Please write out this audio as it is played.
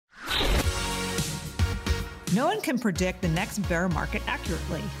No one can predict the next bear market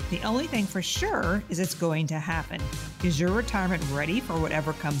accurately. The only thing for sure is it's going to happen. Is your retirement ready for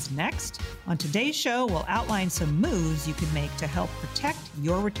whatever comes next? On today's show, we'll outline some moves you can make to help protect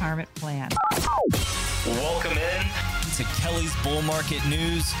your retirement plan. Welcome in to Kelly's Bull Market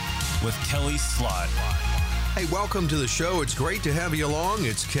News with Kelly Slott. Hey, welcome to the show. It's great to have you along.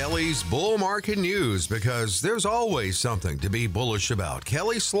 It's Kelly's Bull Market News because there's always something to be bullish about.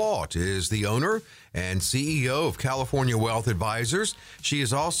 Kelly Slott is the owner and CEO of California Wealth Advisors. She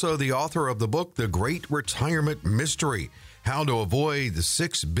is also the author of the book, The Great Retirement Mystery: How to Avoid the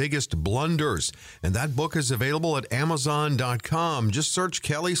 6 Biggest Blunders. And that book is available at Amazon.com. Just search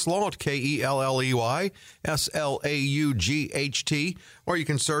Kelly Slaught, Kelley, Slaught, or you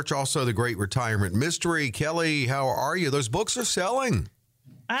can search also The Great Retirement Mystery. Kelly, how are you? Those books are selling.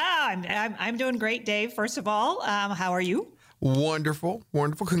 I'm doing great, Dave. First of all, how are you? Wonderful,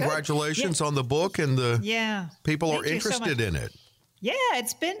 wonderful. Congratulations on the book, and the people are interested in it. Yeah,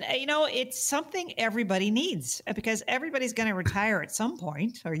 it's been, it's something everybody needs because everybody's going to retire at some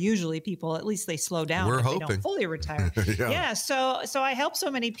point, or usually people, at least they slow down. We're if hoping. They don't fully retire. Yeah. So I help so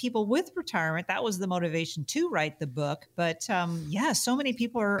many people with retirement. That was the motivation to write the book. But so many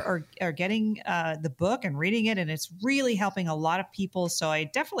people are getting the book and reading it, and it's really helping a lot of people. So I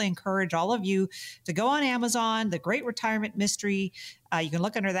definitely encourage all of you to go on Amazon, The Great Retirement Mystery. You can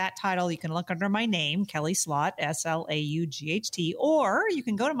look under that title. You can look under my name, Kelly Slaught, Slaught, or you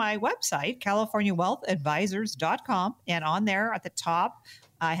can go to my website, CaliforniaWealthAdvisors.com. And on there at the top,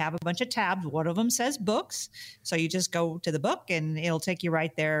 I have a bunch of tabs. One of them says books. So you just go to the book and it'll take you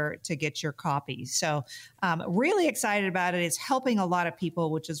right there to get your copy. So really excited about it. It's helping a lot of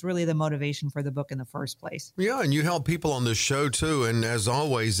people, which is really the motivation for the book in the first place. Yeah, and you help people on this show too. And as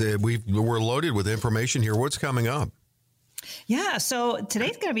always, we're loaded with information here. What's coming up? Yeah, so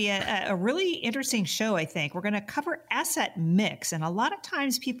today's going to be a really interesting show, I think. We're going to cover asset mix, and a lot of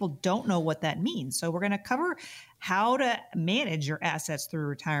times people don't know what that means. So we're going to cover how to manage your assets through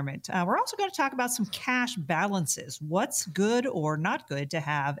retirement. We're also going to talk about some cash balances. What's good or not good to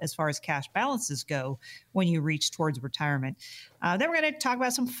have as far as cash balances go when you reach towards retirement. Then we're going to talk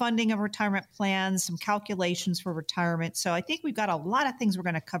about some funding of retirement plans, some calculations for retirement. So I think we've got a lot of things we're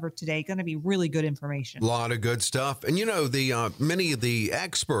going to cover today. Going to be really good information. A lot of good stuff. And the many of the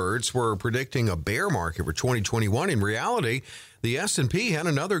experts were predicting a bear market for 2021. In reality, the S&P had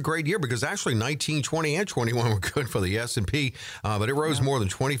another great year because actually 19, 20, and 21 were good for the S&P, but it rose more than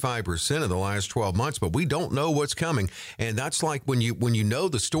 25% in the last 12 months. But we don't know what's coming, and that's like when you know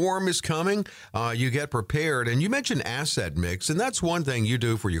the storm is coming, you get prepared. And you mentioned asset mix, and that's one thing you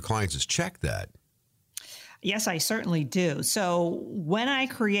do for your clients is check that. Yes, I certainly do. So when I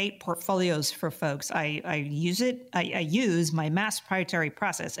create portfolios for folks, I use my mass proprietary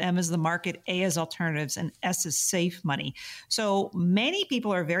process. M is the market, A is alternatives, and S is safe money. So many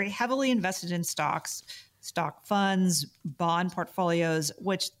people are very heavily invested in stocks, stock funds, bond portfolios,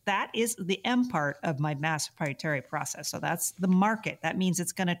 which that is the M part of my mass proprietary process. So that's the market. That means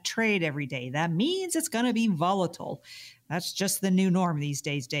it's going to trade every day. That means it's going to be volatile. That's just the new norm these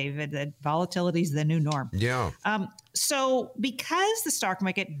days, David. That volatility is the new norm. Yeah. So because the stock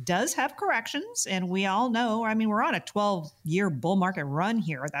market does have corrections, and we all know, we're on a 12-year bull market run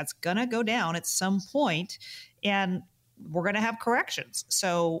here. That's going to go down at some point, and we're going to have corrections.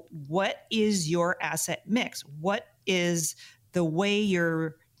 So what is your asset mix? What is the way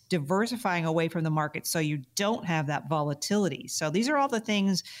you're diversifying away from the market so you don't have that volatility? So these are all the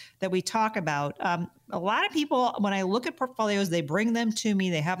things that we talk about. A lot of people, when I look at portfolios, they bring them to me.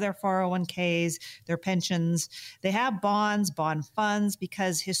 They have their 401ks, their pensions, they have bonds, bond funds,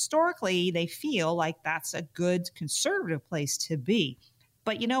 because historically they feel like that's a good conservative place to be.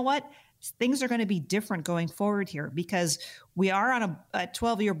 But you know what? Things are going to be different going forward here because we are on a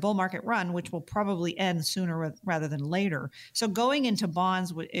 12-year bull market run, which will probably end sooner rather than later. So going into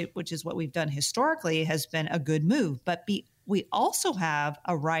bonds, which is what we've done historically, has been a good move. But we also have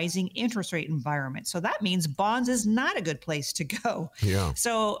a rising interest rate environment. So that means bonds is not a good place to go. Yeah.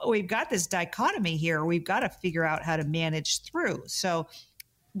 So we've got this dichotomy here. We've got to figure out how to manage through. So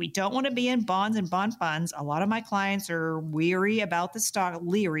we don't want to be in bonds and bond funds. A lot of my clients are leery about the stock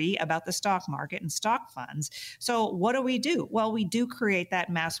market and stock funds. So what do? Well, we do create that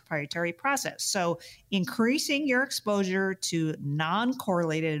mass proprietary process. So increasing your exposure to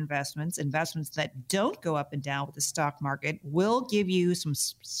non-correlated investments that don't go up and down with the stock market, will give you some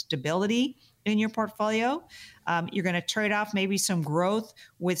stability in your portfolio. You're going to trade off maybe some growth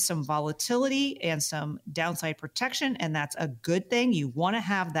with some volatility and some downside protection, and that's a good thing. You want to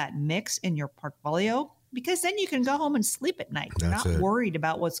have that mix in your portfolio. because then you can go home and sleep at night. You're That's not it. worried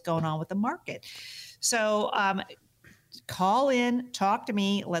about what's going on with the market. So call in, talk to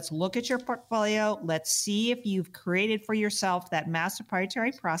me. Let's look at your portfolio. Let's see if you've created for yourself that master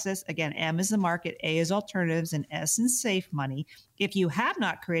proprietary process. Again, M is the market, A is alternatives, and S is safe money. If you have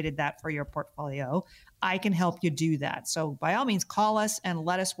not created that for your portfolio, I can help you do that. So by all means, call us and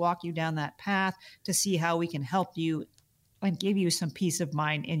let us walk you down that path to see how we can help you and give you some peace of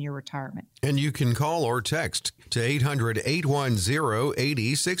mind in your retirement. And you can call or text to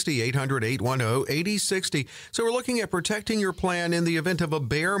 800-810-8060, 800-810-8060. So we're looking at protecting your plan in the event of a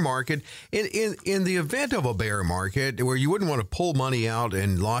bear market. In the event of a bear market where you wouldn't want to pull money out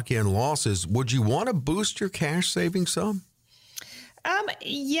and lock in losses, would you want to boost your cash savings some?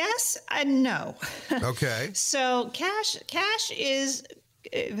 Yes and no. Okay. So cash is,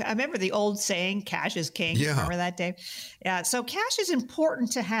 I remember the old saying, cash is king. Yeah. Remember that, Dave? Yeah. So cash is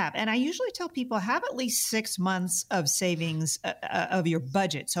important to have. And I usually tell people have at least 6 months of savings of your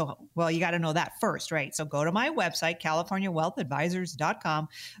budget. So, well, you got to know that first, right? So go to my website, CaliforniaWealthAdvisors.com,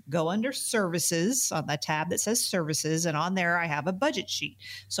 go under services on the tab that says services. And on there, I have a budget sheet.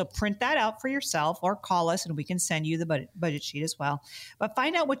 So print that out for yourself or call us and we can send you the budget sheet as well. But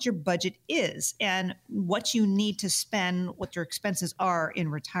find out what your budget is and what you need to spend, what your expenses are in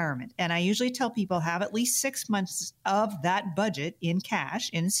retirement. And I usually tell people have at least 6 months of that budget in cash,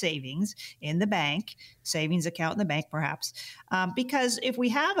 in savings, in the bank, savings account in the bank perhaps. Because if we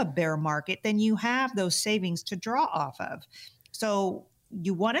have a bear market, then you have those savings to draw off of. So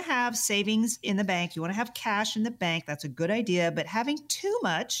you want to have savings in the bank. You want to have cash in the bank. That's a good idea. But having too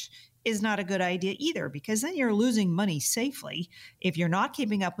much is not a good idea either, because then you're losing money safely if you're not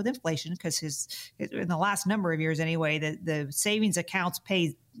keeping up with inflation, because in the last number of years anyway, the savings accounts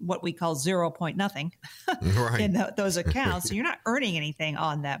pay what we call 0 point nothing Right. in those accounts. So you're not earning anything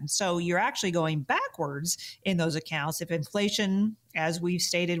on them. So you're actually going backwards in those accounts. If inflation, as we've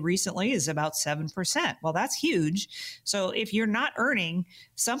stated recently, is about 7%, well, that's huge. So if you're not earning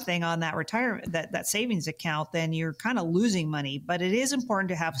something on that retirement, that savings account, then you're kind of losing money. But it is important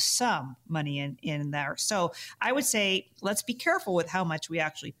to have some money in there. So I would say let's be careful with how much we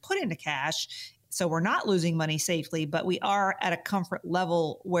actually put into cash. So we're not losing money safely, but we are at a comfort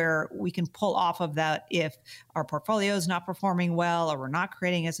level where we can pull off of that if our portfolio is not performing well or we're not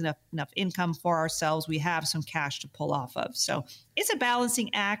creating enough income for ourselves. We have some cash to pull off of. So it's a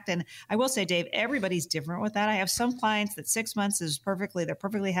balancing act. And I will say, Dave, everybody's different with that. I have some clients that 6 months is they're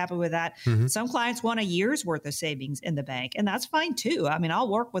perfectly happy with that. Mm-hmm. Some clients want a year's worth of savings in the bank, and that's fine too. I mean, I'll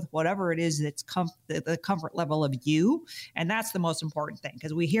work with whatever it is that's the comfort level of you. And that's the most important thing,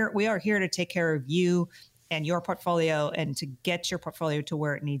 because we are here to take care of you and your portfolio and to get your portfolio to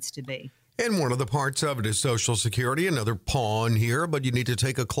where it needs to be. And one of the parts of it is Social Security, another pawn here, but you need to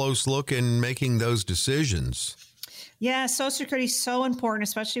take a close look in making those decisions. Yeah, Social Security is so important,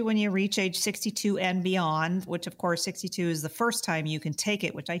 especially when you reach age 62 and beyond, which, of course, 62 is the first time you can take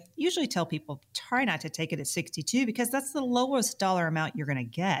it, which I usually tell people try not to take it at 62 because that's the lowest dollar amount you're going to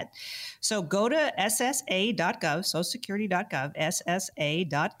get. So go to ssa.gov, socialsecurity.gov,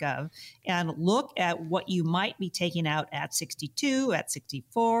 ssa.gov, and look at what you might be taking out at 62, at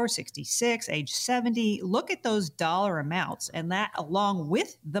 64, 66, age 70. Look at those dollar amounts, and that along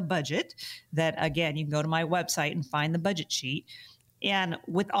with the budget that, again, you can go to my website and find the budget sheet. And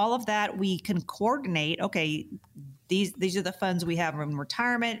with all of that, we can coordinate, okay, these are the funds we have from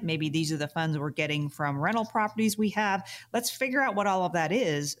retirement. Maybe these are the funds we're getting from rental properties we have. Let's figure out what all of that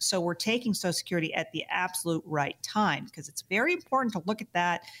is. So we're taking Social Security at the absolute right time, because it's very important to look at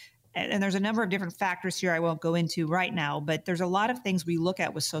that. And there's a number of different factors here I won't go into right now, but there's a lot of things we look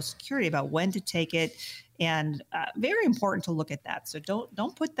at with Social Security about when to take it, and very important to look at that. So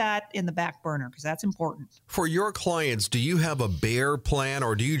don't put that in the back burner, because that's important. For your clients, do you have a bear plan,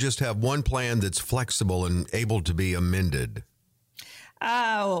 or do you just have one plan that's flexible and able to be amended?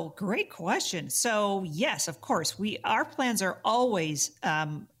 Oh, great question. So yes, of course, our plans are always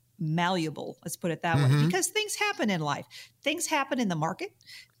malleable. Let's put it that way, because things happen in life. Things happen in the market.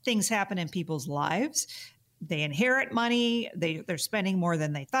 Things happen in people's lives. They inherit money. They're spending more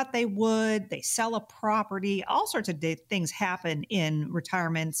than they thought they would. They sell a property. All sorts of things happen in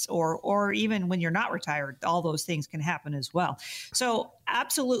retirements, or even when you're not retired. All those things can happen as well. So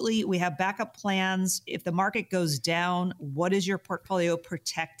absolutely, we have backup plans. If the market goes down, what is your portfolio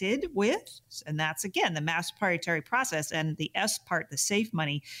protected with? And that's, again, the mass proprietary process. And the S part, the safe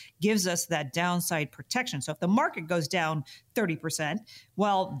money, gives us that downside protection. So if the market goes down 30%,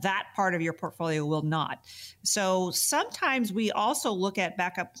 well, that part of your portfolio will not. So sometimes we also look at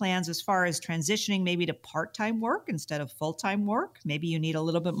backup plans as far as transitioning maybe to part-time work instead of full-time work. Maybe you need a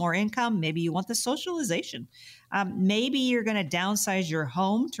little bit more income. Maybe you want the socialization. Maybe you're going to downsize your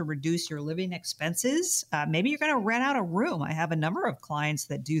home to reduce your living expenses. Maybe you're going to rent out a room. I have a number of clients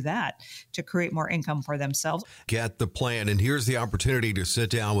that do that to create more income for themselves. Get the plan. And here's the opportunity to sit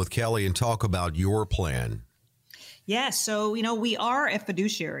down with Kelly and talk about your plan. Yes. So, we are a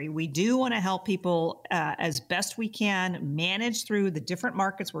fiduciary. We do want to help people as best we can manage through the different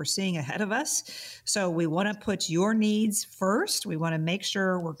markets we're seeing ahead of us. So we want to put your needs first. We want to make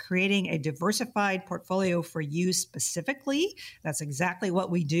sure we're creating a diversified portfolio for you specifically. That's exactly what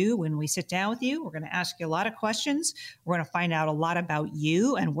we do when we sit down with you. We're going to ask you a lot of questions. We're going to find out a lot about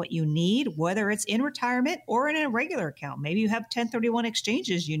you and what you need, whether it's in retirement or in a regular account. Maybe you have 1031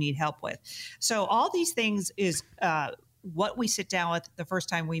 exchanges you need help with. So all these things is what we sit down with the first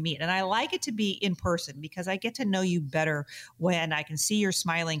time we meet. And I like it to be in person because I get to know you better when I can see your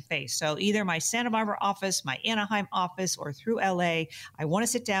smiling face. So either my Santa Barbara office, my Anaheim office, or through LA, I want to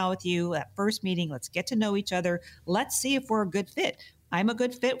sit down with you at first meeting. Let's get to know each other. Let's see if we're a good fit. I'm a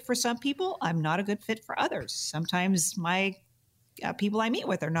good fit for some people. I'm not a good fit for others. Sometimes my people I meet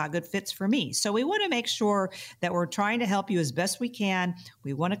with are not good fits for me. So we want to make sure that we're trying to help you as best we can.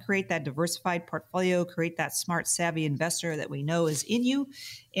 We want to create that diversified portfolio, create that smart, savvy investor that we know is in you.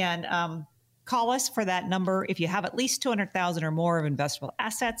 And call us for that number. If you have at least $200,000 or more of investable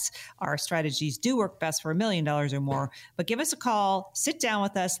assets, our strategies do work best for $1 million or more. But give us a call, sit down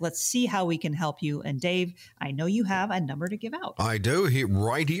with us. Let's see how we can help you. And Dave, I know you have a number to give out. I do.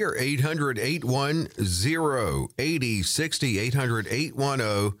 Right here, 800-810-8060,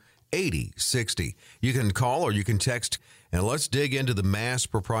 800-810-8060. You can call or you can text. And let's dig into the mass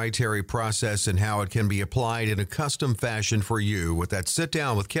proprietary process and how it can be applied in a custom fashion for you. With that sit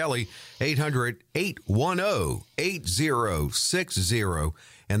down with Kelly, 800-810-8060.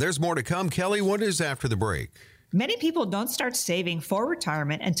 And there's more to come. Kelly, what is after the break? Many people don't start saving for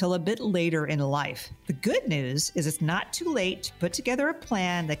retirement until a bit later in life. The good news is it's not too late to put together a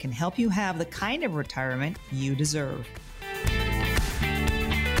plan that can help you have the kind of retirement you deserve.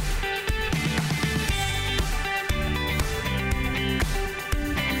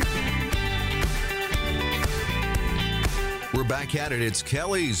 We're back at it. It's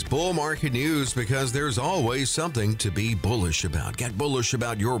Kelly's Bull Market News because there's always something to be bullish about. Get bullish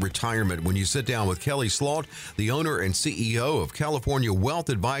about your retirement when you sit down with Kelly Slaught, the owner and CEO of California Wealth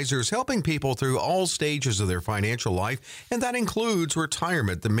Advisors, helping people through all stages of their financial life, and that includes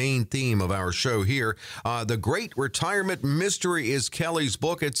retirement, the main theme of our show here. The Great Retirement Mystery is Kelly's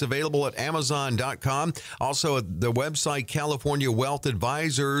book. It's available at Amazon.com. Also at the website,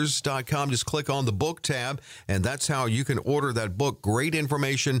 CaliforniaWealthAdvisors.com. Just click on the book tab, and that's how you can order that book. Great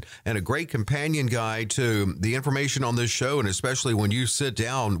information and a great companion guide to the information on this show, and especially when you sit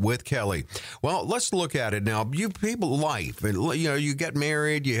down with Kelly. Well, let's look at it now. You people, life, you get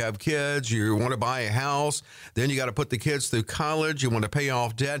married, you have kids, you want to buy a house, then you got to put the kids through college, you want to pay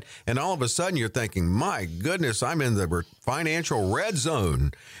off debt, and all of a sudden you're thinking, my goodness, I'm in the financial red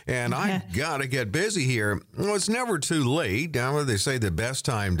zone, and I got to get busy here. Well, it's never too late. Now, they say the best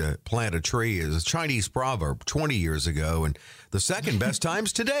time to plant a tree is a Chinese proverb 20 years ago, and the second best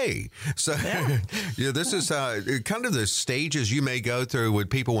time's today. So this is kind of the stages you may go through with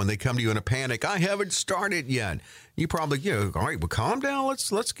people when they come to you in a panic. I haven't started yet. You probably, all right, well, calm down.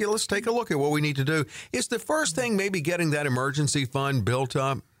 Let's take a look at what we need to do. Is the first thing maybe getting that emergency fund built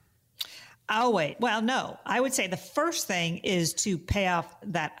up? Oh, wait. Well, no. I would say the first thing is to pay off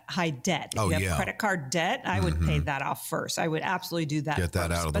that high debt. If you have credit card debt, I would pay that off first. I would absolutely do that Get that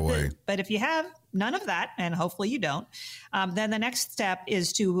first. out of the way. But if you have none of that, and hopefully you don't, then the next step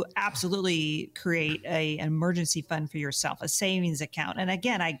is to absolutely create an emergency fund for yourself, a savings account. And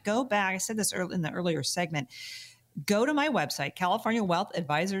again, I go back, I said this in the earlier segment, go to my website,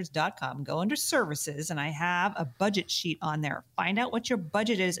 CaliforniaWealthAdvisors.com, go under services, and I have a budget sheet on there. Find out what your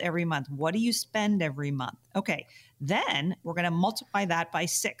budget is every month. What do you spend every month? Okay. Then we're going to multiply that by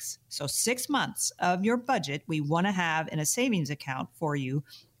 6. So 6 months of your budget we want to have in a savings account for you.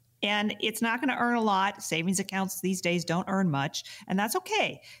 And it's not going to earn a lot. Savings accounts these days don't earn much. And that's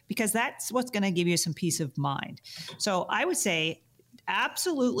okay, because that's what's going to give you some peace of mind. So I would say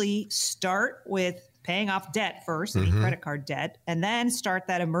absolutely start with paying off debt first, any credit card debt, and then start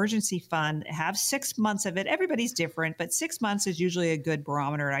that emergency fund. Have 6 months of it. Everybody's different, but 6 months is usually a good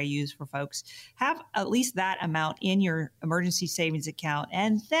barometer I use for folks. Have at least that amount in your emergency savings account,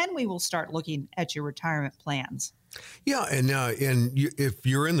 and then we will start looking at your retirement plans. Yeah, if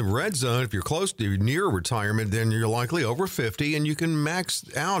you're in the red zone, if you're close to near retirement, then you're likely over 50, and you can max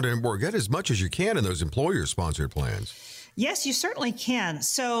out and get as much as you can in those employer-sponsored plans. Yes, you certainly can.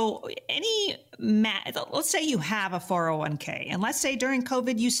 So let's say you have a 401k, and let's say during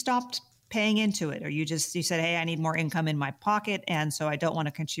COVID you stopped paying into it, or you said, hey, I need more income in my pocket, and so I don't want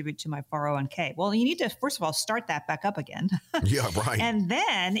to contribute to my 401k. Well, you need to, first of all, start that back up again. Yeah, right. And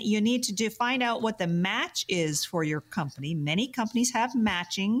then you need to find out what the match is for your company. Many companies have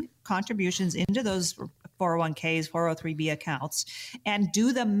matching contributions into those 401ks, 403b accounts, and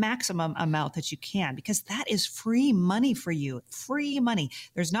do the maximum amount that you can, because that is free money for you. Free money.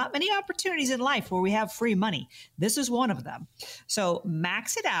 There's not many opportunities in life where we have free money. This is one of them. So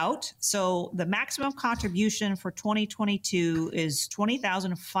max it out. So the maximum contribution for 2022 is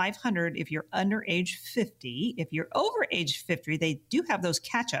 $20,500 if you're under age 50. If you're over age 50, they do have those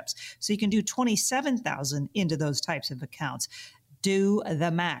catch-ups. So you can do $27,000 into those types of accounts. Do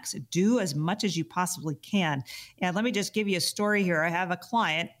the max. Do as much as you possibly can. And let me just give you a story here. I have a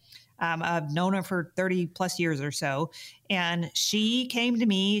client. I've known her for 30 plus years or so. And she came to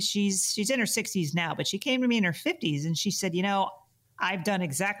me. She's in her 60s now, but she came to me in her 50s. And she said, I've done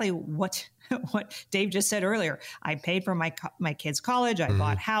exactly what Dave just said earlier. I paid for my kids' college. I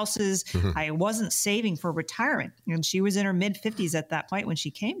bought houses. I wasn't saving for retirement. And she was in her mid-50s at that point when she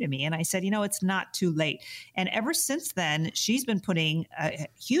came to me. And I said, it's not too late. And ever since then, she's been putting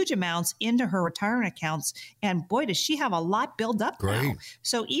huge amounts into her retirement accounts. And boy, does she have a lot built up now.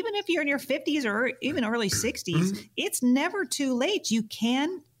 So even if you're in your 50s or even early 60s, it's never too late. You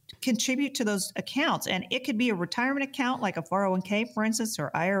can contribute to those accounts. And it could be a retirement account like a 401k, for instance, or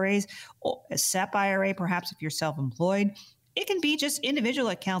IRAs, or a SEP IRA, perhaps if you're self-employed. It can be just individual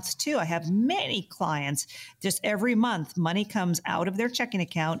accounts too. I have many clients, just every month, money comes out of their checking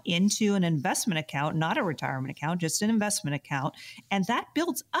account into an investment account, not a retirement account, just an investment account. And that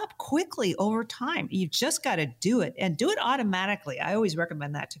builds up quickly over time. You've just got to do it, and do it automatically. I always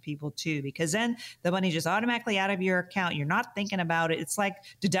recommend that to people too, because then the money just automatically out of your account. You're not thinking about it. It's like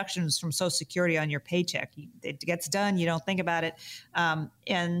deductions from Social Security on your paycheck. It gets done. You don't think about it.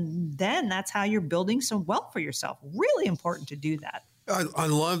 And then that's how you're building some wealth for yourself. Really important to do that. I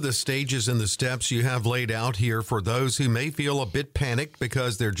love the stages and the steps you have laid out here for those who may feel a bit panicked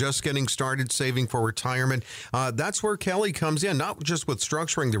because they're just getting started saving for retirement. That's where Kelly comes in, not just with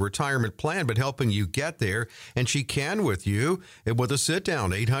structuring the retirement plan, but helping you get there. And she can with you with a sit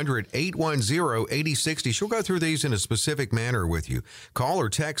down, 800-810-8060. She'll go through these in a specific manner with you. Call or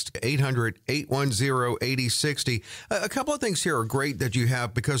text 800-810-8060. A couple of things here are great that you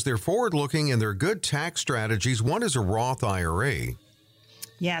have because they're forward looking and they're good tax strategies. One is a Roth IRA.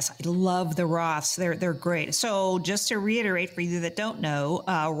 Yes, I love the Roths. They're great. So just to reiterate for you that don't know,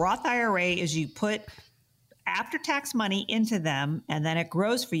 Roth IRA is you put after-tax money into them, and then it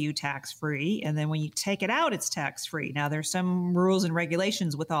grows for you tax-free. And then when you take it out, it's tax-free. Now, there's some rules and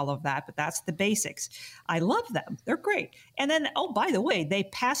regulations with all of that, but that's the basics. I love them. They're great. And then, oh, by the way, they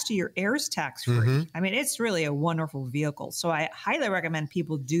pass to your heirs tax-free. I mean, it's really a wonderful vehicle. So I highly recommend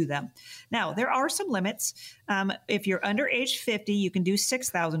people do them. Now, there are some limits. If you're under age 50, you can do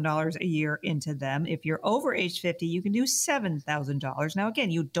 $6,000 a year into them. If you're over age 50, you can do $7,000. Now, again,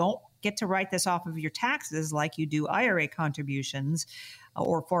 you don't get to write this off of your taxes like you do IRA contributions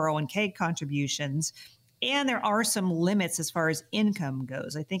or 401k contributions. And there are some limits as far as income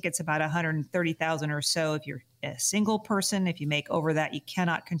goes. I think it's about $130,000 or so if you're a single person. If you make over that, you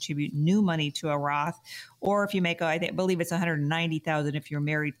cannot contribute new money to a Roth. Or if you make, I believe it's $190,000 if you're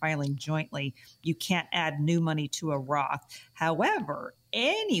married filing jointly, you can't add new money to a Roth. However,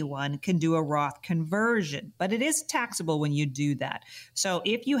 anyone can do a Roth conversion, but it is taxable when you do that. So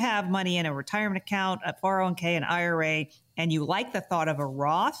if you have money in a retirement account, a 401k, an IRA, and you like the thought of a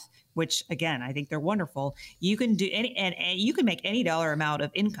Roth, which again, I think they're wonderful, you can do any, and you can make any dollar amount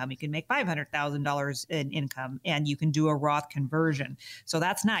of income. You can make $500,000 in income, and you can do a Roth conversion. So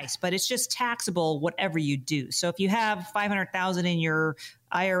that's nice, but it's just taxable whatever you do. So if you have $500,000 in your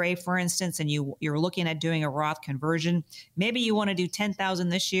IRA, for instance, and you're looking at doing a Roth conversion, maybe you want to do $10,000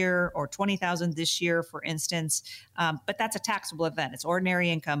 this year or $20,000 this year, for instance. But that's a taxable event. It's ordinary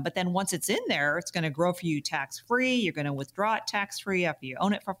income. But then once it's in there, it's going to grow for you tax-free. You're going to withdraw it tax-free after you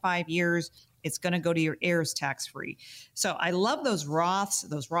own it for 5 years. it's going to go to your heirs tax-free. So I love those Roths,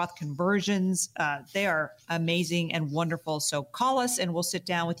 those Roth conversions. They are amazing and wonderful. So call us and we'll sit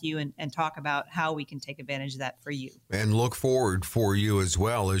down with you and talk about how we can take advantage of that for you. And look forward for you as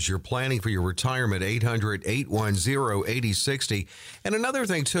well as you're planning for your retirement, 800-810-8060. And another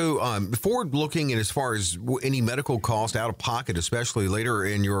thing too, forward looking as far as any medical cost out of pocket, especially later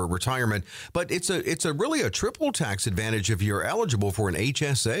in your retirement, but it's a really a triple tax advantage if you're eligible for an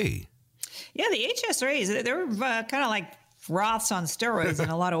HSA. Yeah, the HSAs, they're kind of like Roths on steroids in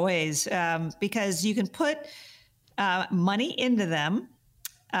a lot of ways, because you can put money into them.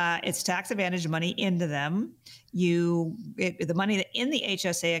 It's tax advantage money into them. The money in the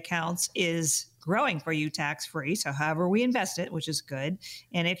HSA accounts is growing for you tax-free. So however we invest it, which is good.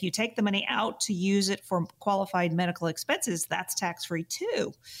 And if you take the money out to use it for qualified medical expenses, that's tax-free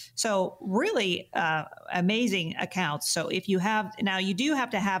too. So really amazing accounts. So if you have, now you do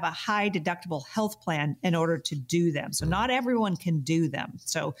have to have a high deductible health plan in order to do them. So not everyone can do them.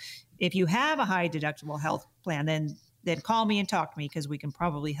 So if you have a high deductible health plan, then call me and talk to me because we can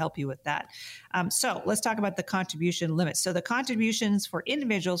probably help you with that. So let's talk about the contribution limits. So the contributions for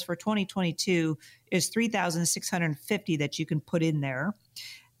individuals for 2022 is $3,650 that you can put in there.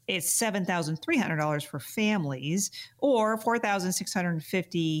 It's $7,300 for families, or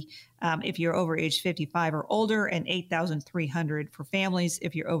 $4,650 if you're over age 55 or older, and $8,300 for families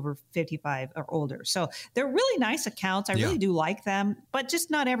if you're over 55 or older. So they're really nice accounts. I really do like them, but just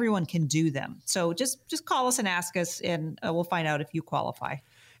not everyone can do them. So just call us and ask us, and we'll find out if you qualify.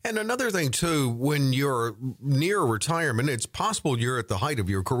 And another thing, too, when you're near retirement, it's possible you're at the height of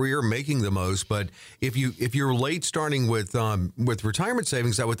your career making the most. But if you're late starting with retirement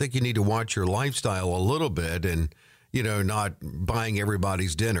savings, I would think you need to watch your lifestyle a little bit and, not buying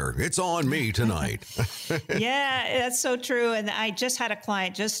everybody's dinner. It's on me tonight. Yeah, that's so true. And I just had a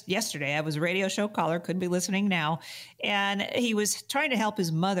client just yesterday. I was a radio show caller, could be listening now. And he was trying to help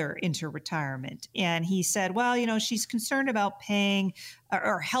his mother into retirement. And he said, well, she's concerned about paying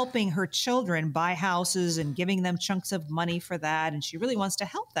or helping her children buy houses and giving them chunks of money for that. And she really wants to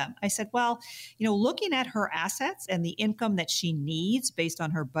help them. I said, well, looking at her assets and the income that she needs based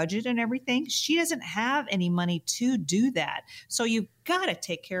on her budget and everything, she doesn't have any money to do that. So you've got to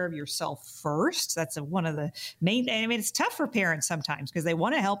take care of yourself first. That's one of the main, it's tough for parents sometimes because they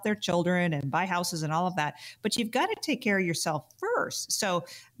want to help their children and buy houses and all of that, but you've got to take care of yourself first. So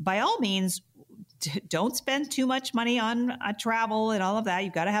by all means, don't spend too much money on travel and all of that.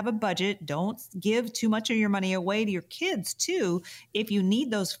 You've got to have a budget. Don't give too much of your money away to your kids too, if you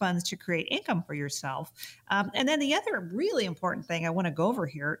need those funds to create income for yourself. And then the other really important thing I want to go over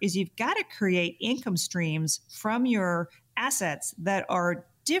here is you've got to create income streams from your assets that are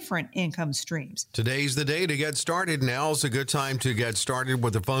different income streams. Today's the day to get started. Now's a good time to get started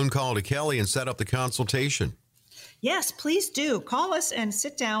with a phone call to Kelly and set up the consultation. Yes, please do. Call us and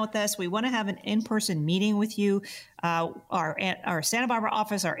sit down with us. We want to have an in-person meeting with you. Our Santa Barbara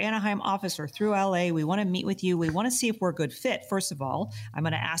office, our Anaheim office, or through LA. We want to meet with you. We want to see if we're a good fit. First of all, I'm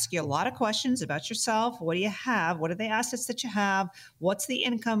going to ask you a lot of questions about yourself. What do you have? What are the assets that you have? What's the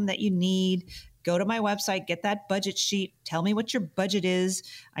income that you need? Go to my website, get that budget sheet. Tell me what your budget is.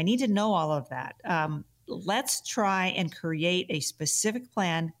 I need to know all of that. Let's try and create a specific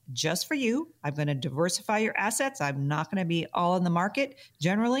plan just for you. I'm going to diversify your assets. I'm not going to be all in the market.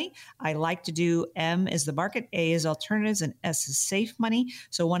 Generally, I like to do M is the market, A is alternatives, and S is safe money.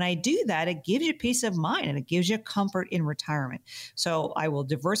 So when I do that, it gives you peace of mind and it gives you comfort in retirement. So I will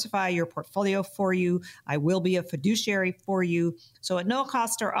diversify your portfolio for you. I will be a fiduciary for you. So at no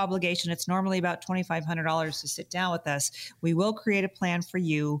cost or obligation, it's normally about $2,500 to sit down with us. We will create a plan for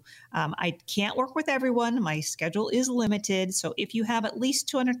you. I can't work with everyone. My schedule is limited. So if you have at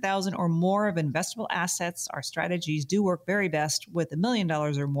least $200,000 or more of investable assets, our strategies do work very best with $1 million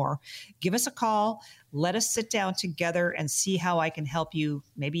or more. Give us a call. Let us sit down together and see how I can help you.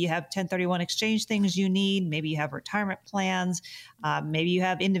 Maybe you have 1031 exchange things you need. Maybe you have retirement plans. Maybe you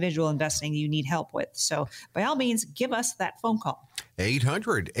have individual investing you need help with. So by all means, give us that phone call.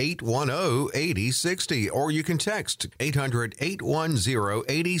 800-810-8060, or you can text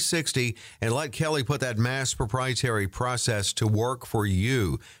 800-810-8060 and let Kelly put that mass proprietary process to work for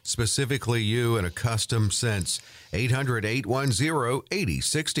you, specifically you in a custom sense.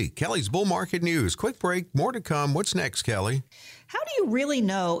 800-810-8060. Kelly's Bull Market News. Quick break. More to come. What's next, Kelly? How do you really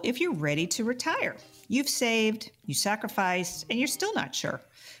know if you're ready to retire? You've saved, you sacrificed, and you're still not sure.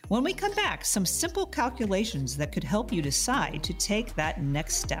 When we come back, some simple calculations that could help you decide to take that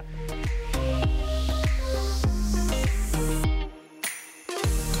next step.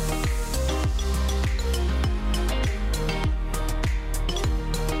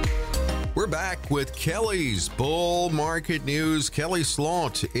 We're back with Kelly's Bull Market News. Kelly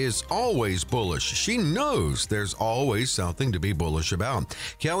Slaught is always bullish. She knows there's always something to be bullish about.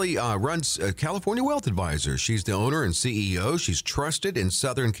 Kelly runs California Wealth Advisors. She's the owner and CEO. She's trusted in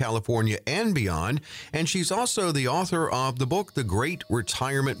Southern California and beyond. And she's also the author of the book, The Great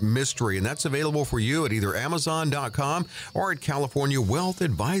Retirement Mystery. And that's available for you at either Amazon.com or at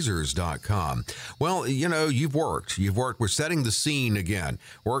CaliforniaWealthAdvisors.com. Well, you know, you've worked. We're setting the scene again.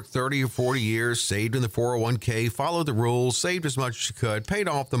 Worked 30 or 40 years, saved in the 401k, followed the rules, saved as much as you could, paid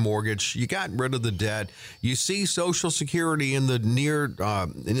off the mortgage, you got rid of the debt. You see Social Security in the near,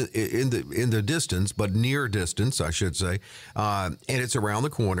 in the distance, but near distance, I should say, and it's around the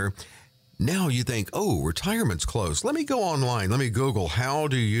corner. Now you think, oh, retirement's close. Let me go online. Let me Google, how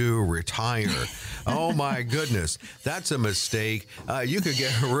do you retire? Oh, my goodness. That's a mistake. You could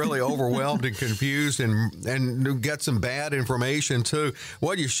get really overwhelmed and confused and get some bad information, too.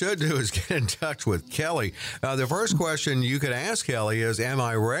 What you should do is get in touch with Kelly. The first question you could ask Kelly is, am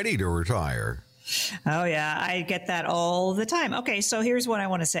I ready to retire? Oh, yeah. I get that all the time. Okay, so here's what I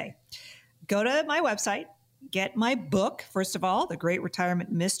want to say. Go to my website. Get my book, first of all, The Great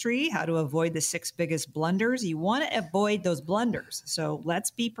Retirement Mystery, How to Avoid the 6 Biggest Blunders. You want to avoid those blunders. So let's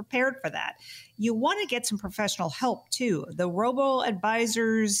be prepared for that. You want to get some professional help, too. The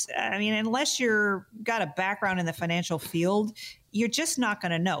robo-advisors, I mean, unless you've got a background in the financial field, you're just not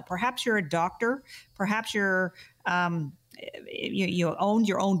going to know. Perhaps you're a doctor. Perhaps you're you owned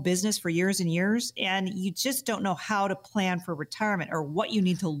your own business for years and years, and you just don't know how to plan for retirement or what you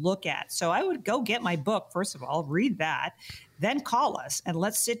need to look at. So I would go get my book, first of all, read that, then call us and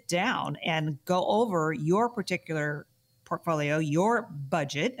let's sit down and go over your particular portfolio, your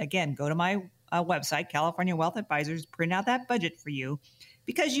budget. Again, go to my website, California Wealth Advisors, print out that budget for you,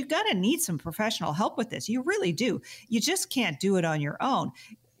 because you're going to need some professional help with this. You really do. You just can't do it on your own.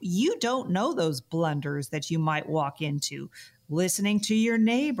 You don't know those blunders that you might walk into. Listening to your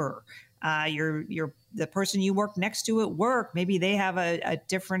neighbor, the person you work next to at work, maybe they have a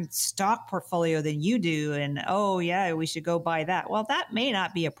different stock portfolio than you do, and oh yeah, we should go buy that. Well, that may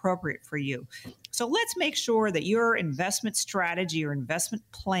not be appropriate for you. So let's make sure that your investment strategy or investment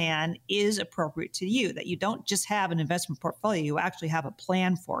plan is appropriate to you, that you don't just have an investment portfolio, you actually have a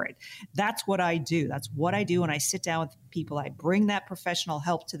plan for it. That's what I do. That's what I do when I sit down with people. I bring that professional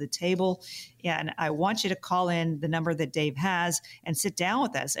help to the table, and I want you to call in the number that Dave has and sit down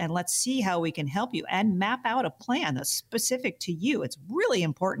with us, and let's see how we can help you and map out a plan that's specific to you. It's really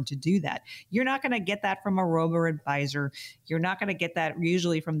important to do that. You're not going to get that from a robo-advisor. You're not going to get that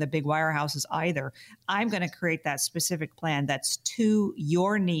usually from the big wirehouses either. I'm going to create that specific plan that's to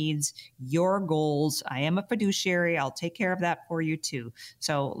your needs, your goals. I am a fiduciary. I'll take care of that for you too.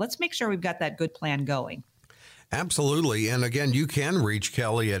 So let's make sure we've got that good plan going. Absolutely. And again, you can reach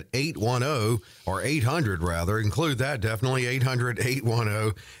Kelly at 810 or 800 rather. Include that definitely,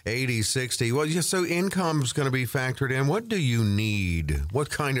 800-810-8060. Well, just so income's going to be factored in. What do you need? What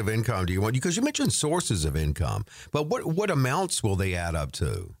kind of income do you want? Because you mentioned sources of income, but what amounts will they add up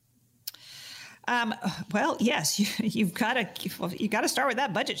to? Well, yes, you've got to start with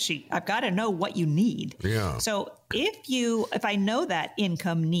that budget sheet. I've got to know what you need. Yeah. So if I know that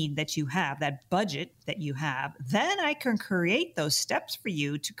income need that you have, that budget that you have, then I can create those steps for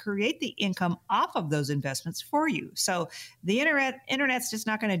you to create the income off of those investments for you. So the internet's just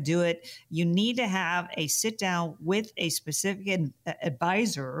not going to do it. You need to have a sit down with a specific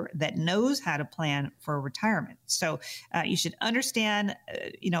advisor that knows how to plan for retirement. So you should understand,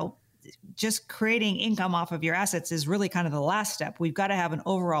 just creating income off of your assets is really kind of the last step. We've got to have an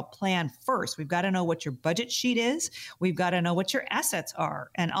overall plan first. We've got to know what your budget sheet is. We've got to know what your assets are.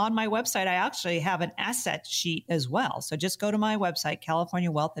 And on my website, I actually have an asset sheet as well. So just go to my website,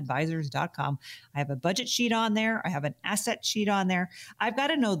 CaliforniaWealthAdvisors.com. I have a budget sheet on there. I have an asset sheet on there. I've got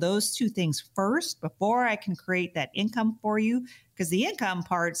to know those two things first before I can create that income for you, because the income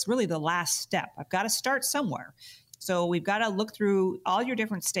part's really the last step. I've got to start somewhere. So we've got to look through all your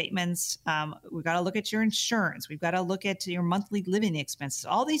different statements. We've got to look at your insurance. We've got to look at your monthly living expenses.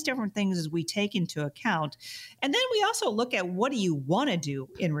 All these different things we take into account. And then we also look at, what do you want to do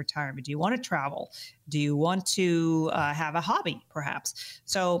in retirement? Do you want to travel? Do you want to have a hobby, perhaps?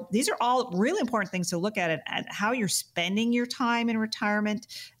 So these are all really important things to look at how you're spending your time in retirement.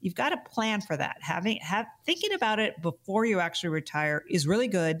 You've got to plan for that. Thinking about it before you actually retire is really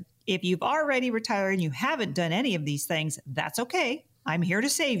good. If you've already retired and you haven't done any of these things, that's okay. I'm here to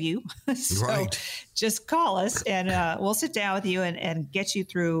save you. So right. Just call us and we'll sit down with you and get you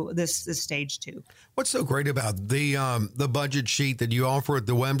through this stage too. What's so great about the budget sheet that you offer at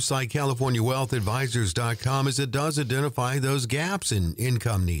the website, CaliforniaWealthAdvisors.com, is it does identify those gaps in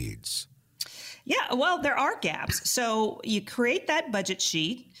income needs. Yeah, well, there are gaps. So you create that budget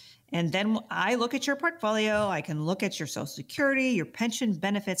sheet. And then I look at your portfolio. I can look at your Social Security, your pension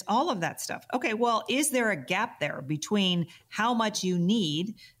benefits, all of that stuff. Okay, well, is there a gap there between how much you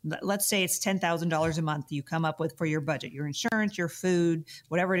need? Let's say it's $10,000 a month you come up with for your budget, your insurance, your food,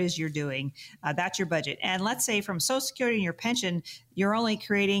 whatever it is you're doing. That's your budget. And let's say from Social Security and your pension, you're only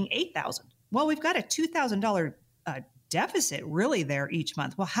creating $8,000. Well, we've got a $2,000 deficit really there each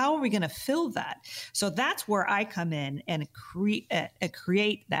month. Well, how are we going to fill that? So that's where I come in and create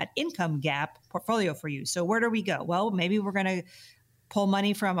that income gap portfolio for you. So where do we go? Well, maybe we're going to pull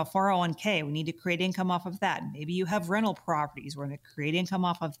money from a 401k. We need to create income off of that. Maybe you have rental properties. We're going to create income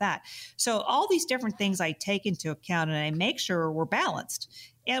off of that. So all these different things I take into account, and I make sure we're balanced.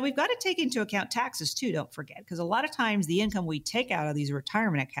 And we've got to take into account taxes too, don't forget, because a lot of times the income we take out of these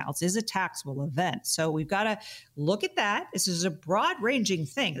retirement accounts is a taxable event. So we've got to look at that. This is a broad ranging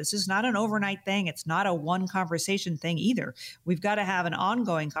thing. This is not an overnight thing. It's not a one conversation thing either. We've got to have an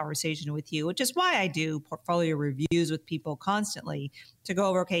ongoing conversation with you, which is why I do portfolio reviews with people constantly to go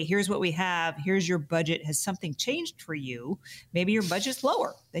over, okay, here's what we have. Here's your budget. Has something changed for you? Maybe your budget's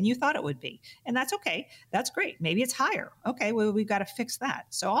lower than you thought it would be. And that's okay. That's great. Maybe it's higher. Okay, well, we've got to fix that.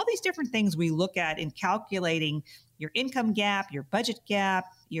 So all these different things we look at in calculating your income gap, your budget gap,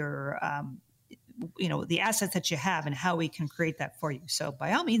 your, the assets that you have and how we can create that for you. So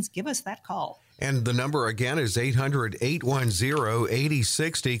by all means, give us that call. And the number again is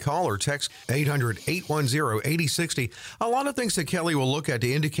 800-810-8060. Call or text 800-810-8060. A lot of things that Kelly will look at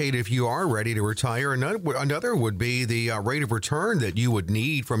to indicate if you are ready to retire. Another would be the rate of return that you would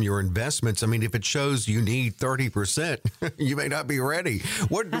need from your investments. I mean, if it shows you need 30%, you may not be ready.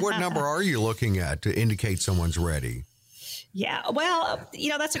 What number are you looking at to indicate someone's ready? Yeah, well,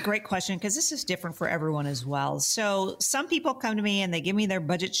 that's a great question because this is different for everyone as well. So some people come to me and they give me their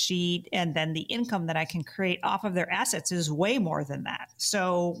budget sheet, and then the income that I can create off of their assets is way more than that.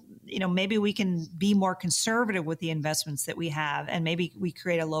 So, maybe we can be more conservative with the investments that we have, and maybe we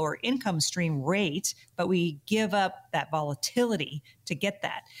create a lower income stream rate, but we give up that volatility to get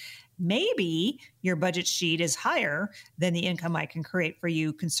that. Maybe your budget sheet is higher than the income I can create for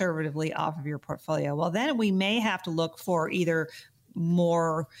you conservatively off of your portfolio. Well, then we may have to look for either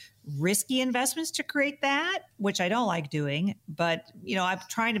more risky investments to create that, which I don't like doing, but I'm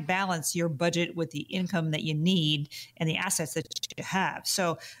trying to balance your budget with the income that you need and the assets that you have.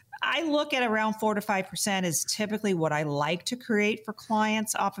 So I look at around 4 to 5% is typically what I like to create for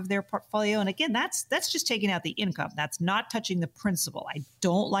clients off of their portfolio. And again, that's just taking out the income. That's not touching the principal. I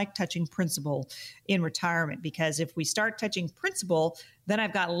don't like touching principal in retirement because if we start touching principal, then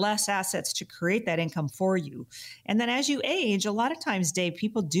I've got less assets to create that income for you. And then as you age, a lot of times, Dave,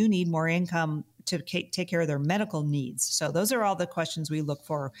 people do need more income to take care of their medical needs. So those are all the questions we look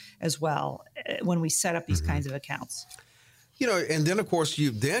for as well when we set up these kinds of accounts. And then, of course,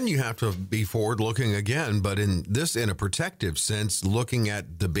 you have to be forward-looking again, but in a protective sense, looking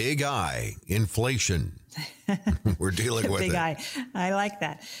at the big I, inflation. We're dealing with big it. I like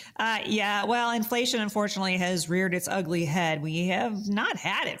that. Well, inflation, unfortunately, has reared its ugly head. We have not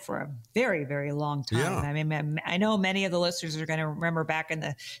had it for a very, very long time. Yeah. I mean, I know many of the listeners are going to remember back in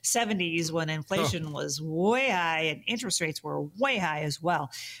the 70s when inflation was way high and interest rates were way high as well.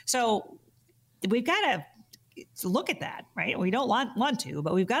 So we've got to look at that, right? We don't want to,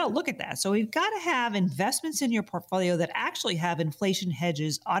 but we've got to look at that. So we've got to have investments in your portfolio that actually have inflation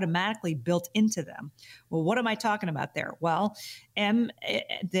hedges automatically built into them. Well, what am I talking about there? Well,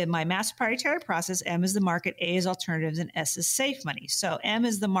 my master proprietary process, M is the market, A is alternatives, and S is safe money. So M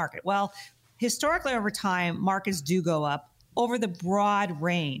is the market. Well, historically over time, markets do go up over the broad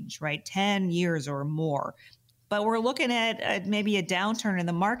range, right? 10 years or more. But we're looking at maybe a downturn in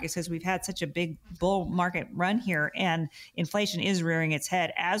the market because we've had such a big bull market run here, and inflation is rearing its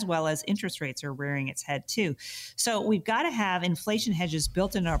head as well as interest rates are rearing its head too. So we've got to have inflation hedges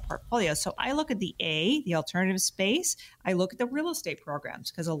built into our portfolio. So I look at the alternative space. I look at the real estate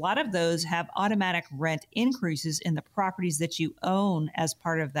programs because a lot of those have automatic rent increases in the properties that you own as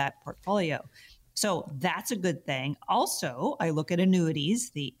part of that portfolio. So that's a good thing. Also, I look at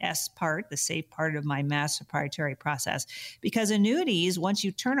annuities, the S part, the safe part of my master proprietary process, because annuities, once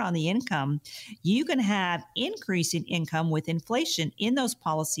you turn on the income, you can have increase in income with inflation in those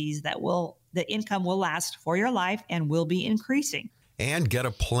policies the income will last for your life and will be increasing. And get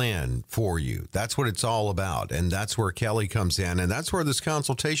a plan for you. That's what it's all about. And that's where Kelly comes in. And that's where this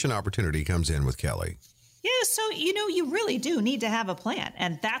consultation opportunity comes in with Kelly. Yeah, Yeah, so, you really do need to have a plan.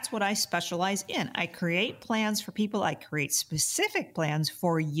 And that's what I specialize in. I create plans for people. I create specific plans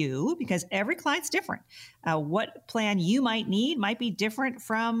for you because every client's different. What plan you might need might be different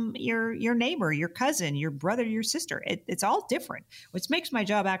from your neighbor, your cousin, your brother, your sister. It's all different, which makes my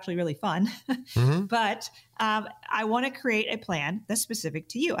job actually really fun. Mm-hmm. But I want to create a plan that's specific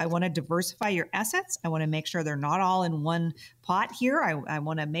to you. I want to diversify your assets. I want to make sure they're not all in one pot here. I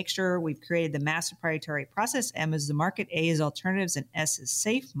want to make sure we've created the master proprietary process. M is the market, A is alternatives, and S is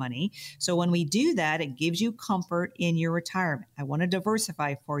safe money. So when we do that, it gives you comfort in your retirement. I want to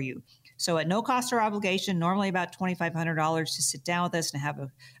diversify for you. So at no cost or obligation, normally about $2,500 to sit down with us and have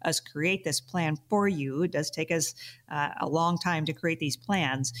us create this plan for you. It does take us a long time to create these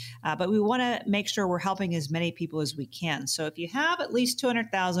plans, but we want to make sure we're helping as many people as we can. So if you have at least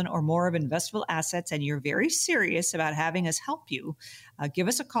 $200,000 or more of investable assets and you're very serious about having us help you, give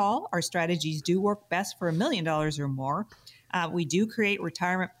us a call. Our strategies do work best for $1 million or more. We do create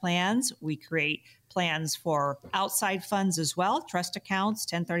retirement plans. We create plans for outside funds as well, trust accounts,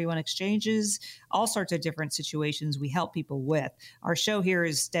 1031 exchanges, all sorts of different situations we help people with. Our show here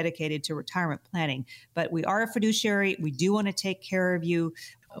is dedicated to retirement planning, but we are a fiduciary. We do want to take care of you.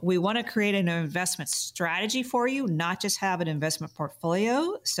 We want to create an investment strategy for you, not just have an investment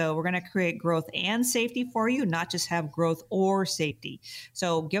portfolio. So we're going to create growth and safety for you, not just have growth or safety.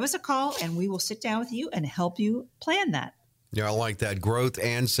 So give us a call and we will sit down with you and help you plan that. Yeah, I like that. Growth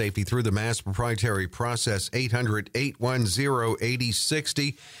and safety through the mass proprietary process.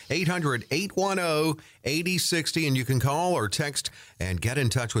 800-810-8060. 800-810-8060. And you can call or text and get in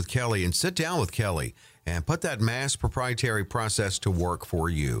touch with Kelly and sit down with Kelly and put that mass proprietary process to work for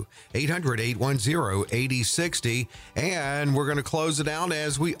you. 800-810-8060. And we're going to close it out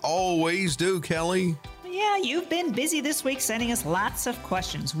as we always do, Kelly. Yeah, you've been busy this week sending us lots of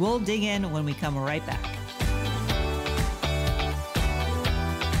questions. We'll dig in when we come right back.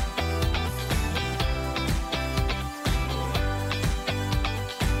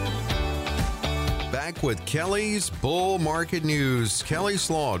 With Kelly's Bull Market News. Kelly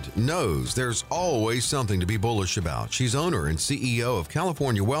Sloat knows there's always something to be bullish about. She's owner and CEO of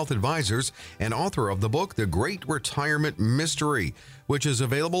California Wealth Advisors and author of the book, The Great Retirement Mystery, which is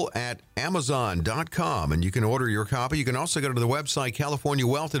available at Amazon.com. And you can order your copy. You can also go to the website,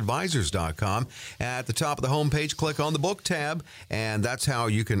 CaliforniaWealthAdvisors.com. At the top of the homepage, click on the book tab, and that's how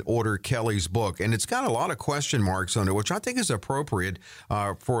you can order Kelly's book. And it's got a lot of question marks on it, which I think is appropriate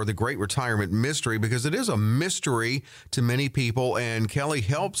for the Great Retirement Mystery, because it is a mystery to many people, and Kelly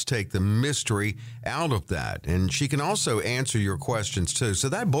helps take the mystery out of that. And she can also answer your questions, too. So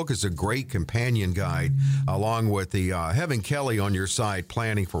that book is a great companion guide, along with the having Kelly on your side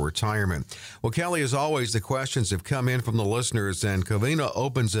planning for retirement. Well, Kelly, as always, the questions have come in from the listeners, and Covina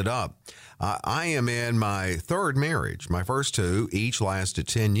opens it up. I am in my third marriage. My first two each lasted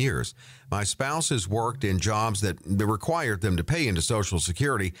 10 years. My spouses worked in jobs that required them to pay into Social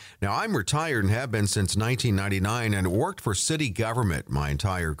Security. Now, I'm retired and have been since 1999 and worked for city government my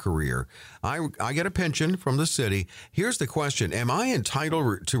entire career. I get a pension from the city. Here's the question. Am I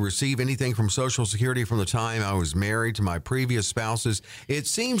entitled to receive anything from Social Security from the time I was married to my previous spouses? It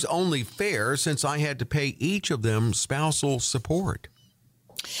seems only fair since I had to pay each of them spousal support.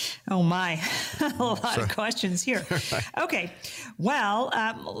 Oh, my. A lot of questions here. Okay. Well,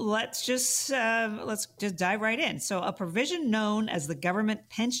 let's just dive right in. So a provision known as the government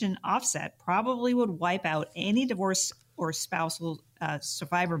pension offset probably would wipe out any divorce or spousal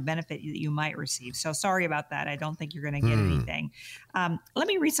survivor benefit that you might receive. So sorry about that. I don't think you're going to get anything. Let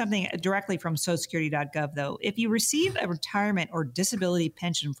me read something directly from socialsecurity.gov, though. If you receive a retirement or disability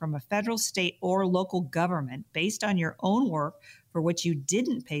pension from a federal, state, or local government based on your own work for which you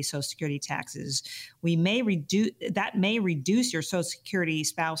didn't pay Social Security taxes, may reduce your Social Security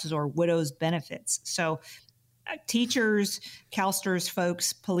spouses or widows benefits. So teachers, CalSTRS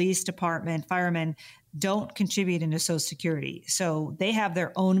folks, police department, firemen don't contribute into Social Security. So they have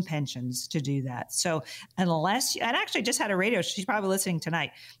their own pensions to do that. So unless, and actually just had a radio, she's probably listening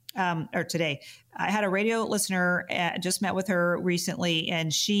tonight or today. I had a radio listener, just met with her recently,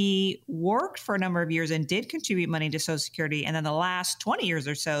 and she worked for a number of years and did contribute money to Social Security. And then the last 20 years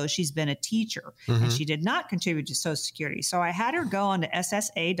or so, she's been a teacher and she did not contribute to Social Security. So I had her go on to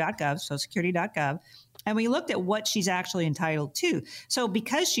SSA.gov, socialsecurity.gov, And we looked at what she's actually entitled to. So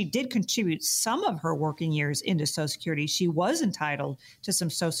because she did contribute some of her working years into Social Security, she was entitled to some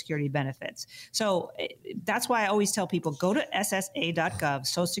Social Security benefits. So that's why I always tell people, go to SSA.gov,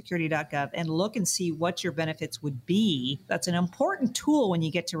 socialsecurity.gov, and look and see what your benefits would be. That's an important tool when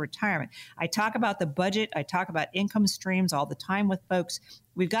you get to retirement. I talk about the budget. I talk about income streams all the time with folks.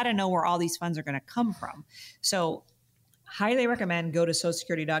 We've got to know where all these funds are going to come from. So highly recommend go to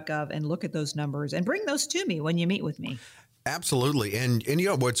socialsecurity.gov and look at those numbers and bring those to me when you meet with me. Absolutely. And you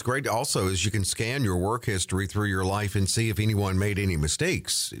know, what's great also is you can scan your work history through your life and see if anyone made any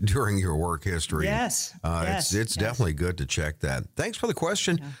mistakes during your work history. Yes. It's definitely good to check that. Thanks for the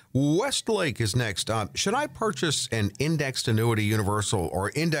question. Yeah. Westlake is next. Should I purchase an indexed annuity universal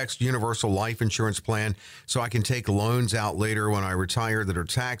or indexed universal life insurance plan so I can take loans out later when I retire that are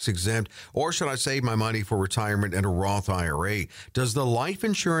tax exempt? Or should I save my money for retirement in a Roth IRA? Does the life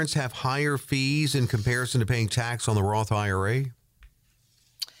insurance have higher fees in comparison to paying tax on the Roth IRA?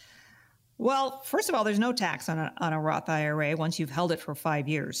 Well, first of all, there's no tax on a Roth IRA once you've held it for 5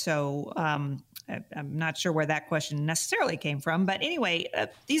 years. So I'm not sure where that question necessarily came from. But anyway,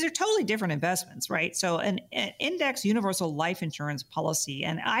 these are totally different investments, right? So an index universal life insurance policy,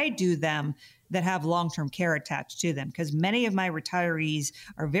 and I do them that have long-term care attached to them because many of my retirees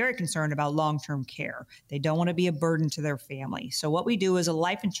are very concerned about long-term care. They don't want to be a burden to their family. So what we do is a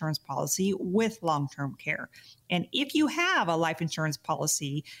life insurance policy with long-term care. And if you have a life insurance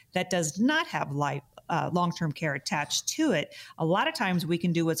policy that does not have long-term care attached to it, a lot of times we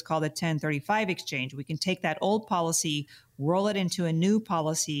can do what's called a 1035 exchange. We can take that old policy, roll it into a new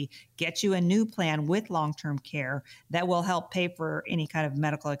policy, get you a new plan with long-term care that will help pay for any kind of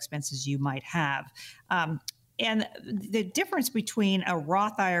medical expenses you might have. And the difference between a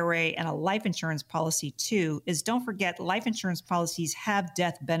Roth IRA and a life insurance policy, too, is don't forget life insurance policies have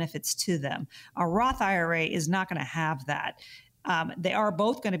death benefits to them. A Roth IRA is not going to have that. They are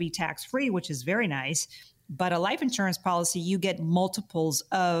both going to be tax-free, which is very nice. But a life insurance policy, you get multiples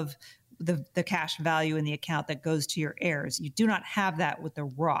of the cash value in the account that goes to your heirs. You do not have that with the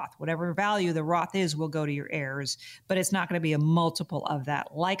Roth. Whatever value the Roth is will go to your heirs, but it's not going to be a multiple of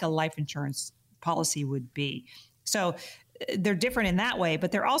that like a life insurance policy would be. So they're different in that way,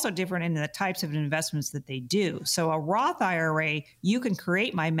 but they're also different in the types of investments that they do. So a Roth IRA, you can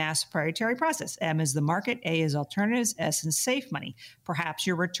create my mass proprietary process. M is the market, A is alternatives, S is safe money. Perhaps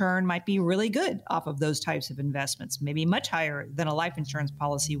your return might be really good off of those types of investments, maybe much higher than a life insurance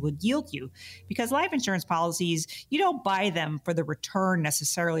policy would yield you. Because life insurance policies, you don't buy them for the return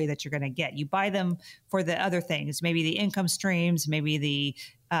necessarily that you're going to get. You buy them for the other things, maybe the income streams, maybe the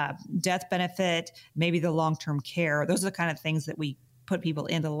death benefit, maybe the long-term care. Those are the kind of things that we put people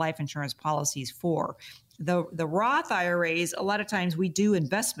into life insurance policies for. The Roth IRAs, a lot of times we do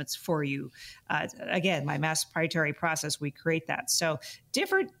investments for you. Again, my mass proprietary process, we create that. So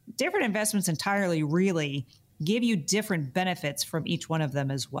different investments entirely really give you different benefits from each one of them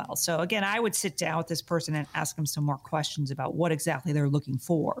as well. So again, I would sit down with this person and ask them some more questions about what exactly they're looking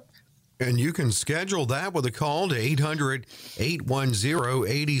for. And you can schedule that with a call to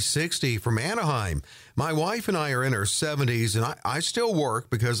 800-810-8060 from Anaheim. My wife and I are in our 70s, and I still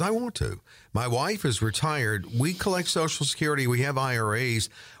work because I want to. My wife is retired. We collect Social Security. We have IRAs.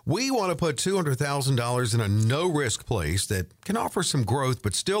 We want to put $200,000 in a no-risk place that can offer some growth,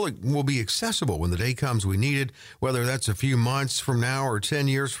 but still it will be accessible when the day comes we need it, whether that's a few months from now or 10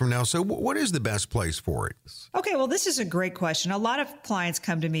 years from now. So what is the best place for it? Okay, well, this is a great question. A lot of clients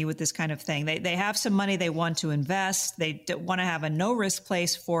come to me with this kind of thing. They have some money they want to invest. They want to have a no-risk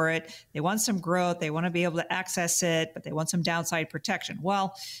place for it. They want some growth. They want to be able to access it, but they want some downside protection.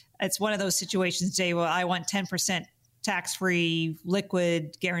 Well, it's one of those situations, Jay, well, I want 10% tax-free,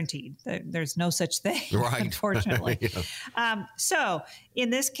 liquid, guaranteed. There's no such thing, right. Unfortunately. Yeah. So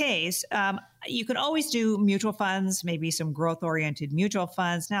in this case, you can always do mutual funds, maybe some growth-oriented mutual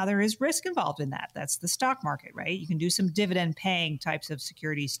funds. Now, there is risk involved in that. That's the stock market, right? You can do some dividend-paying types of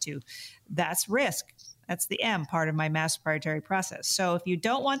securities too. That's risk. That's the M part of my mass proprietary process. So if you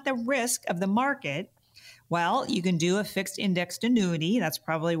don't want the risk of the market, well, you can do a fixed indexed annuity. That's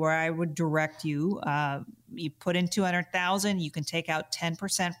probably where I would direct you. You put in $200,000, you can take out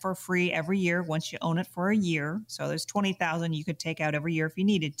 10% for free every year once you own it for a year. So there's $20,000 you could take out every year if you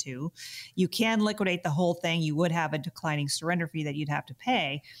needed to. You can liquidate the whole thing. You would have a declining surrender fee that you'd have to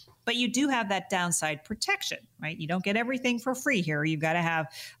pay. but you do have that downside protection, right? You don't get everything for free here. You've got to have,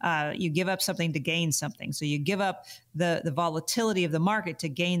 you give up something to gain something. So you give up the volatility of the market to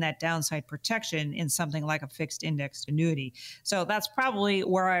gain that downside protection in something like a fixed indexed annuity. So that's probably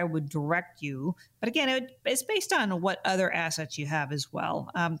where I would direct you. But again, it's based on what other assets you have as well.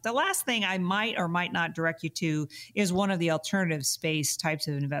 The last thing I might or might not direct you to is one of the alternative space types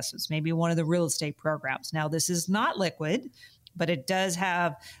of investments, maybe one of the real estate programs. Now, this is not liquid, but it does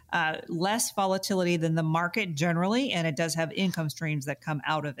have less volatility than the market generally, and it does have income streams that come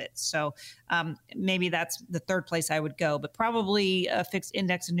out of it. So maybe that's the third place I would go, but probably a fixed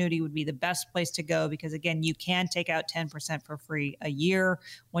index annuity would be the best place to go because, again, you can take out 10% for free a year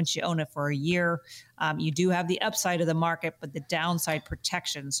once you own it for a year. You do have the upside of the market, but the downside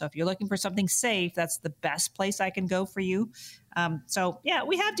protection. So if you're looking for something safe, that's the best place I can go for you. So yeah,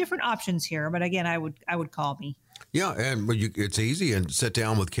 we have different options here, but again, I would call me. Yeah, and it's easy, and sit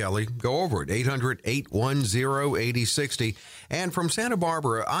down with Kelly, go over it, 800-810-8060. And from Santa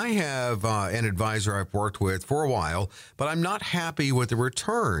Barbara, I have an advisor I've worked with for a while, but I'm not happy with the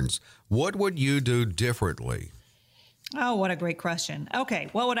returns. What would you do differently? Oh, what a great question. Okay,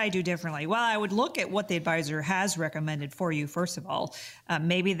 what would I do differently? Well, I would look at what the advisor has recommended for you, first of all.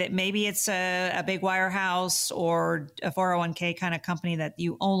 Maybe it's a big wirehouse or a 401k kind of company that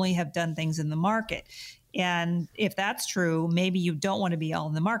you only have done things in the market. And if that's true, maybe you don't want to be all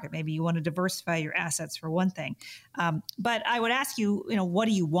in the market. Maybe you want to diversify your assets for one thing. But I would ask you, what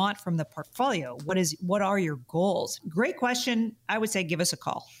do you want from the portfolio? What are your goals? Great question. I would say give us a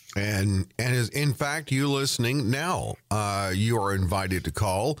call. And in fact, you listening now, you are invited to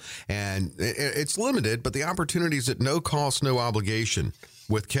call, and it's limited, but the opportunity is at no cost, no obligation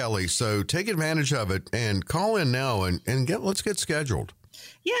with Kelly. So take advantage of it and call in now and let's get scheduled.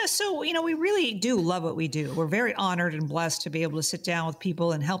 Yeah, so, we really do love what we do. We're very honored and blessed to be able to sit down with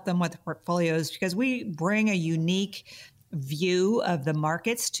people and help them with portfolios because we bring a unique view of the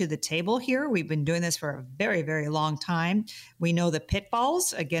markets to the table here. We've been doing this for a very, very long time. We know the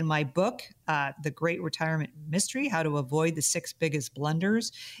pitfalls. Again, my book, The Great Retirement Mystery, How to Avoid the 6 Biggest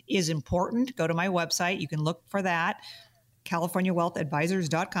Blunders, is important. Go to my website. You can look for that.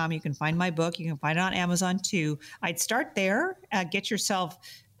 CaliforniaWealthAdvisors.com. You can find my book. You can find it on Amazon too. I'd start there. Get yourself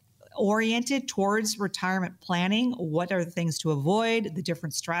oriented towards retirement planning. What are the things to avoid? The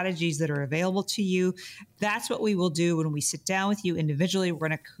different strategies that are available to you. That's what we will do when we sit down with you individually. We're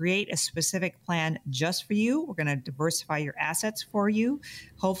going to create a specific plan just for you. We're going to diversify your assets for you.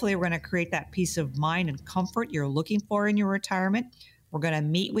 Hopefully, we're going to create that peace of mind and comfort you're looking for in your retirement. We're going to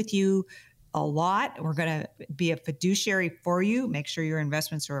meet with you a lot. We're going to be a fiduciary for you, make sure your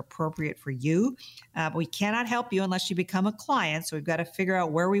investments are appropriate for you. We cannot help you unless you become a client. So we've got to figure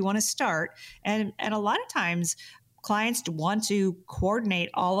out where we want to start. And a lot of times clients want to coordinate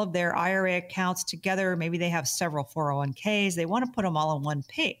all of their IRA accounts together. Maybe they have several 401ks. They want to put them all in one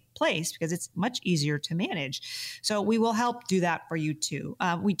place because it's much easier to manage. So we will help do that for you too.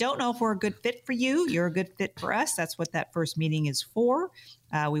 We don't know if we're a good fit for you. You're a good fit for us. That's what that first meeting is for.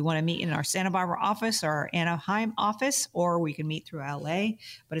 We want to meet in our Santa Barbara office or our Anaheim office, or we can meet through LA.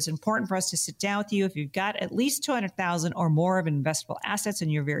 But it's important for us to sit down with you. If you've got at least $200,000 or more of investable assets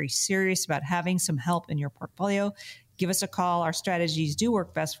and you're very serious about having some help in your portfolio, give us a call. Our strategies do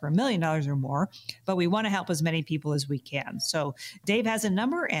work best for $1 million or more, but we want to help as many people as we can. So Dave has a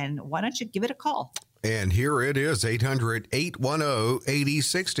number, and why don't you give it a call? And here it is,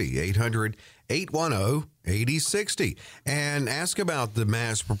 800-810-8060, 800-810-8060. And ask about the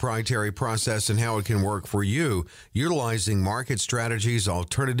mass proprietary process and how it can work for you, utilizing market strategies,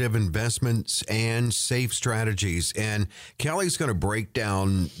 alternative investments, and safe strategies. And Kelly's going to break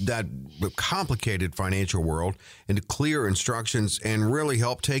down that complicated financial world into clear instructions and really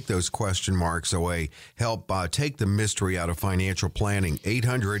help take those question marks away, help take the mystery out of financial planning.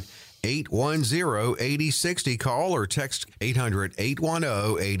 800-810-8060. Call or text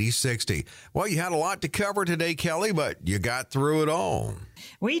 800-810-8060. Well, you had a lot to cover today, Kelly, but you got through it all.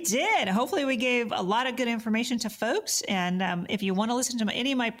 We did. Hopefully we gave a lot of good information to folks. And if you want to listen to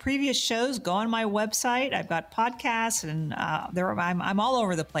any of my previous shows, go on my website. I've got podcasts and I'm all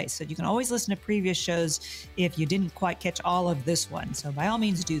over the place. So you can always listen to previous shows if you didn't quite catch all of this one. So by all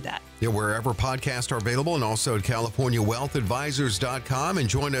means, do that. Yeah, wherever podcasts are available, and also at CaliforniaWealthAdvisors.com. And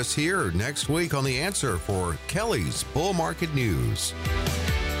join us here next week on The Answer for Kelly's Bull Market News.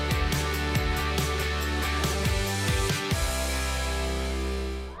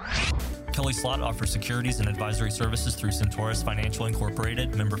 Kelly Kelly Slott offers securities and advisory services through Centaurus Financial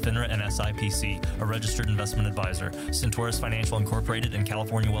Incorporated, member FINRA and SIPC, a registered investment advisor. Centaurus Financial Incorporated and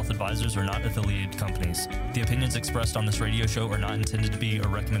California Wealth Advisors are not affiliated companies. The opinions expressed on this radio show are not intended to be a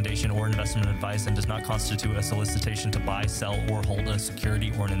recommendation or investment advice and does not constitute a solicitation to buy, sell, or hold a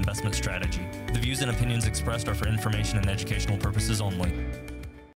security or an investment strategy. The views and opinions expressed are for information and educational purposes only.